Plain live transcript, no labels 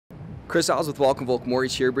Chris Hallows with Welcome Volk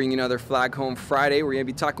Mortgage here, bringing you another Flag Home Friday. We're going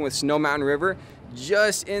to be talking with Snow Mountain River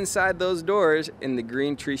just inside those doors in the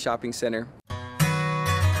Green Tree Shopping Center.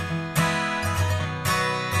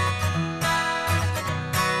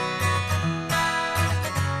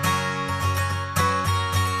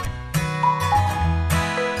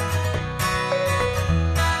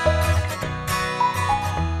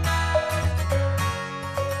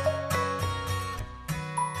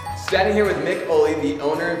 Standing here with Mick Oley, the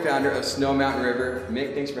owner and founder of Snow Mountain River.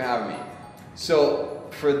 Mick, thanks for having me. So,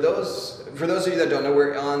 for those of you that don't know,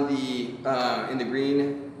 we're on the in the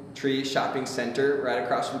Green Tree Shopping Center, right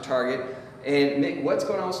across from Target. And Mick, what's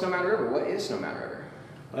going on with Snow Mountain River? What is Snow Mountain River?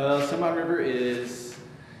 Snow Mountain River is,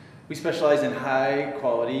 we specialize in high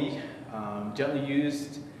quality, gently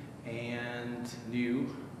used, and new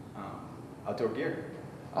outdoor gear.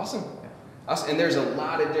 Awesome. And there's a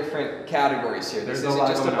lot of different categories here. This isn't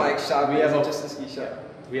just a bike shop, we have just a ski shop.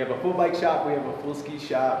 We have a full bike shop, we have a full ski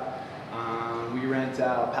shop. We rent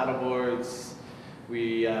out paddle boards,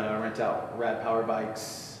 we rent out rad power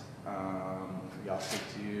bikes. We also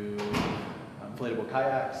do inflatable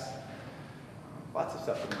kayaks. Lots of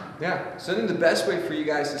stuff going on. Yeah, so then the best way for you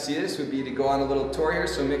guys to see this would be to go on a little tour here,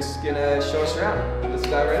 so Mick's gonna show us around. Let's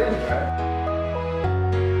dive right in. All right.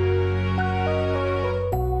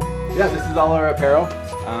 Yeah, this is all our apparel.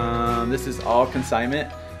 This is all consignment,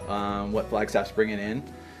 what Flagstaff's bringing in.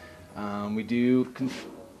 We do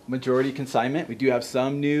majority consignment. We do have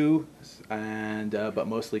some new, but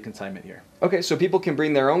mostly consignment here. Okay, so people can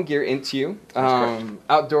bring their own gear into you.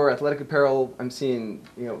 Outdoor athletic apparel, I'm seeing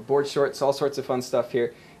board shorts, all sorts of fun stuff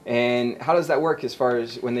here. And how does that work as far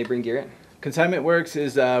as when they bring gear in? Consignment works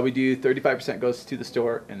is we do 35% goes to the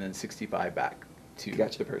store and then 65% back to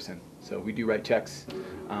the person. So we do write checks,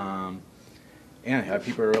 and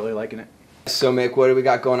people are really liking it. So Mick, what do we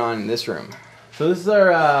got going on in this room? So this is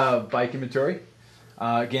our bike inventory.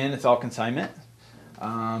 Again, it's all consignment.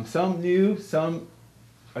 Some new, some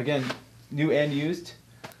again new and used.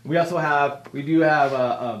 We also have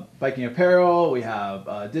biking apparel. We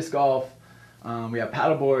have disc golf. We have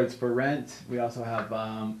paddle boards for rent. We also have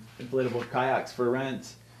inflatable kayaks for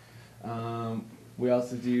rent. We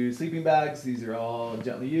also do sleeping bags. These are all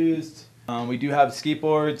gently used. We do have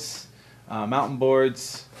skateboards, mountain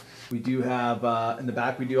boards. We do have, in the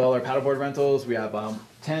back, we do all our paddleboard rentals. We have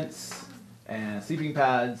tents and sleeping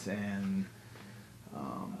pads and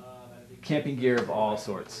camping gear of all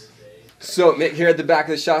sorts. So Mick, here at the back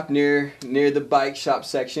of the shop, near the bike shop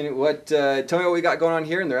section, tell me what we got going on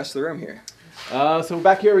here in the rest of the room here. So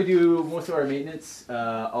back here we do most of our maintenance,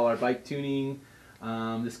 all our bike tuning.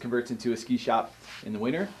 This converts into a ski shop in the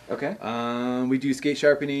winter. Okay. We do skate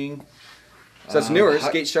sharpening. So that's newer,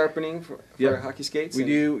 skate sharpening for hockey skates? We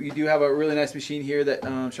do have a really nice machine here that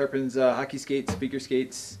sharpens hockey skates, figure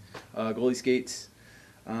skates, goalie skates.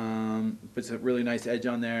 Puts a really nice edge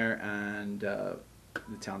on there, and the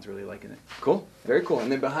town's really liking it. Cool, very cool.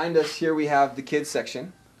 And then behind us here we have the kids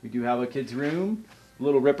section. We do have a kids room,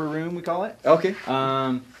 little ripper room we call it. Okay.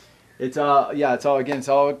 It's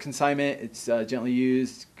all consignment. It's gently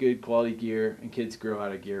used, good quality gear, and kids grow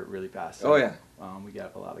out of gear really fast. So, oh yeah. We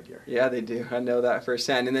got a lot of gear. Yeah, they do. I know that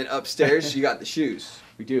firsthand. And then upstairs, you got the shoes.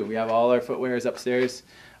 We do. We have all our footwears upstairs.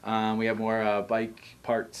 We have more bike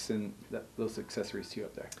parts and those accessories too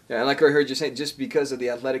up there. Yeah, and like I heard you say, just because of the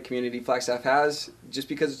athletic community Flagstaff has, just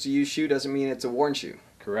because it's a used shoe doesn't mean it's a worn shoe.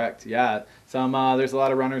 Correct. Yeah. There's a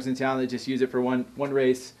lot of runners in town that just use it for one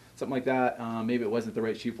race, something like that. Maybe it wasn't the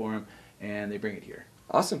right shoe for them, and they bring it here.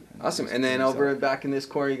 Awesome, awesome. And then over back in this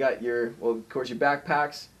corner, you got your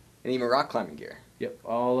backpacks and even rock climbing gear. Yep,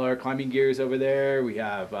 all our climbing gear is over there. We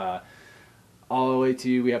have all the way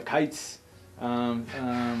to, we have kites.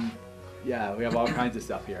 Yeah, we have all kinds of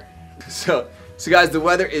stuff here. So guys, the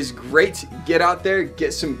weather is great. Get out there,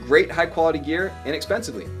 get some great high quality gear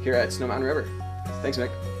inexpensively here at Snow Mountain River. Thanks,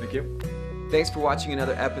 Mick. Thank you. Thanks for watching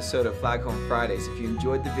another episode of Flag Home Fridays. If you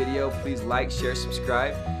enjoyed the video, please like, share,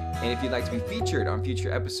 subscribe. And if you'd like to be featured on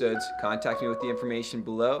future episodes, contact me with the information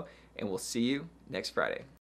below, and we'll see you next Friday.